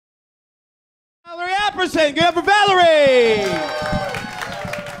Epperson. Give it up for Valerie.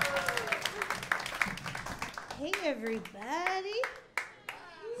 Hey, everybody.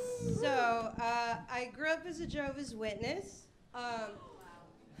 So, I grew up as a Jehovah's Witness.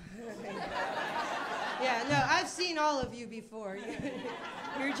 Yeah, no, I've seen all of you before.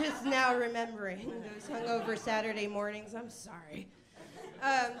 You're just now remembering those hungover Saturday mornings. I'm sorry.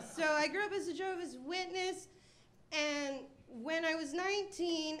 So I grew up as a Jehovah's Witness, and when I was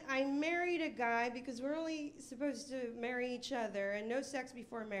 19, I married a guy because we're only supposed to marry each other and no sex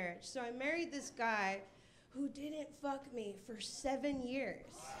before marriage. So I married this guy who didn't fuck me for 7 years.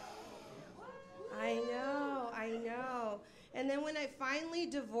 I know. And then when I finally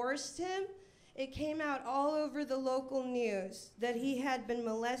divorced him, it came out all over the local news that he had been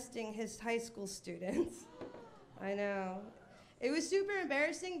molesting his high school students. I know. It was super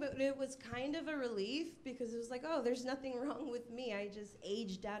embarrassing, but it was kind of a relief because it was like, oh, there's nothing wrong with me. I just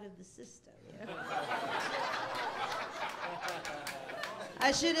aged out of the system, you know?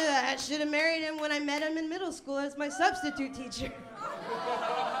 I should have married him when I met him in middle school as my substitute teacher.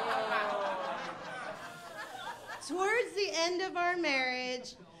 Towards the end of our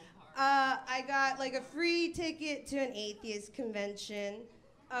marriage, I got like a free ticket to an atheist convention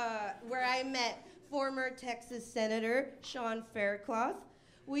where I met former Texas Senator Sean Faircloth.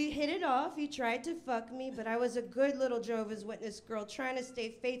 We hit it off. He tried to fuck me, but I was a good little Jehovah's Witness girl trying to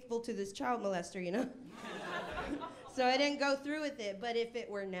stay faithful to this child molester, you know? So I didn't go through with it, but if it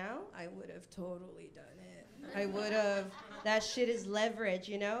were now, I would have totally done it. I would have. That shit is leverage,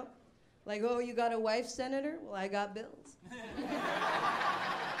 you know? Like, oh, you got a wife, Senator? Well, I got bills.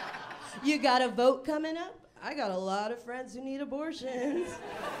 You got a vote coming up? I got a lot of friends who need abortions.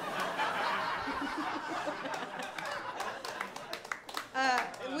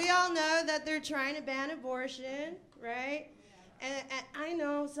 We all know that they're trying to ban abortion, right? And I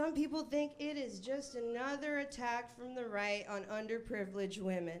know some people think it is just another attack from the right on underprivileged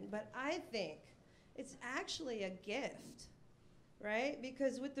women, but I think it's actually a gift, right?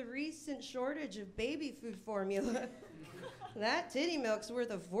 Because with the recent shortage of baby food formula, that titty milk's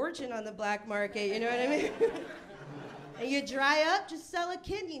worth a fortune on the black market, you know what I mean? And you dry up, just sell a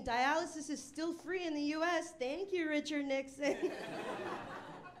kidney. Dialysis is still free in the US. Thank you, Richard Nixon.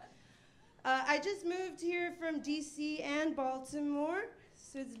 I just moved here from DC and Baltimore,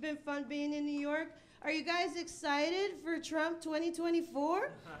 so it's been fun being in New York. Are you guys excited for Trump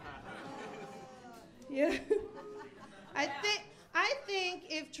 2024? Yeah. I think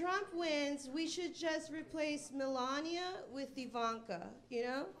if Trump wins, we should just replace Melania with Ivanka, you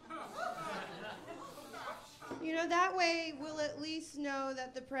know? You know, that way we'll at least know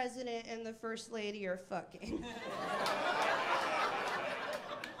that the president and the first lady are fucking.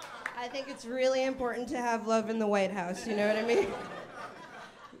 I think it's really important to have love in the White House, you know what I mean?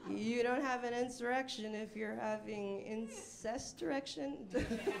 You don't have an insurrection if you're having incest-direction.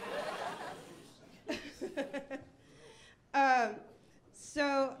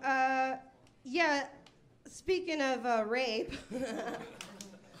 Yeah, speaking of rape,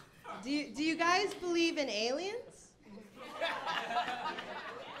 do you guys believe in aliens?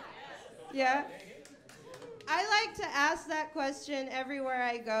 Yeah? I like to ask that question everywhere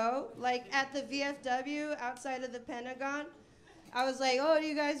I go. Like at the VFW outside of the Pentagon, I was like, oh, do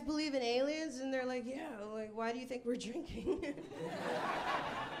you guys believe in aliens? And they're like, yeah. Like, why do you think we're drinking?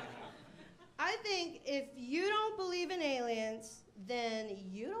 I think if you don't believe in aliens, then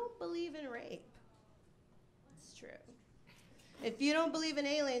you don't believe in rape. It's true. If you don't believe in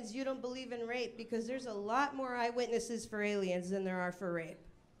aliens, you don't believe in rape because there's a lot more eyewitnesses for aliens than there are for rape.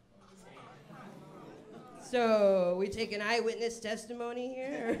 So, we take an eyewitness testimony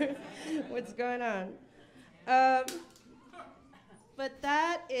here? What's going on? But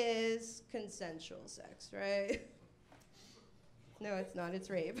that is consensual sex, right? No, it's not. It's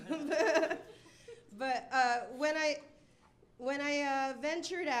rape. But when I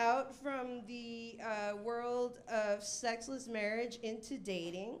ventured out from the world of sexless marriage into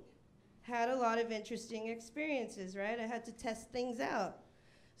dating, had a lot of interesting experiences, right? I had to test things out.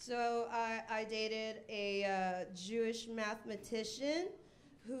 So I dated a Jewish mathematician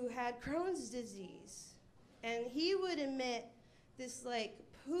who had Crohn's disease. And he would emit this like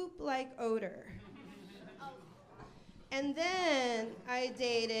poop-like odor. And then I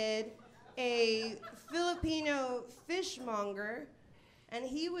dated a Filipino fishmonger, and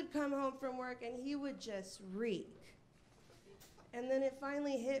he would come home from work and he would just reek. And then it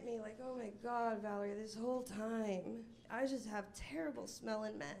finally hit me like, oh my God, Valerie, this whole time, I just have terrible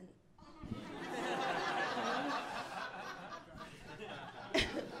smelling men.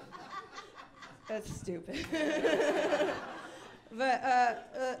 That's stupid.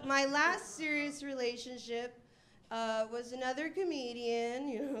 But my last serious relationship was another comedian.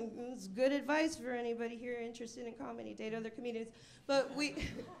 You know, it's good advice for anybody here interested in comedy. Date other comedians. But we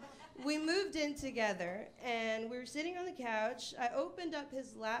moved in together, and we were sitting on the couch. I opened up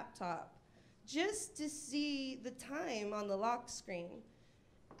his laptop just to see the time on the lock screen.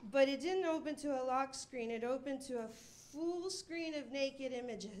 But it didn't open to a lock screen. It opened to a full screen of naked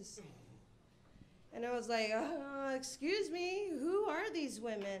images. And I was like, excuse me, who are these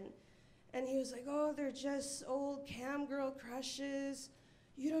women? And he was like, oh, they're just old cam girl crushes.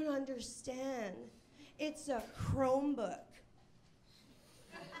 You don't understand. It's a Chromebook.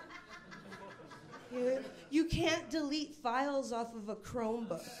 You can't delete files off of a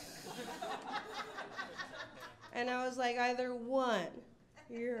Chromebook. And I was like, either one,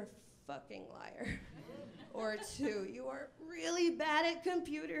 you're a fucking liar, or two, you are really bad at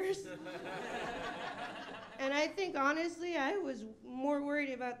computers. And I think, honestly, I was more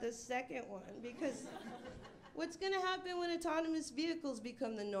worried about the second one, because what's going to happen when autonomous vehicles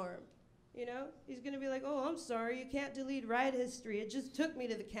become the norm? You know? He's going to be like, oh, I'm sorry, you can't delete ride history. It just took me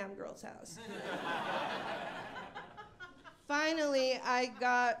to the cam girl's house. Finally, I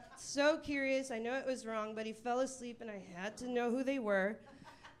got so curious. I know it was wrong, but he fell asleep, and I had to know who they were.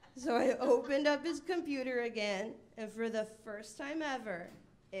 So I opened up his computer again, and for the first time ever,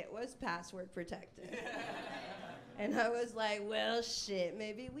 it was password protected. And I was like, well, shit,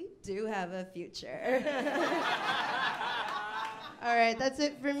 maybe we do have a future. All right, that's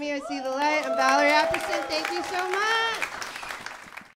it for me. I see the light. I'm Valerie Apperson. Thank you so much.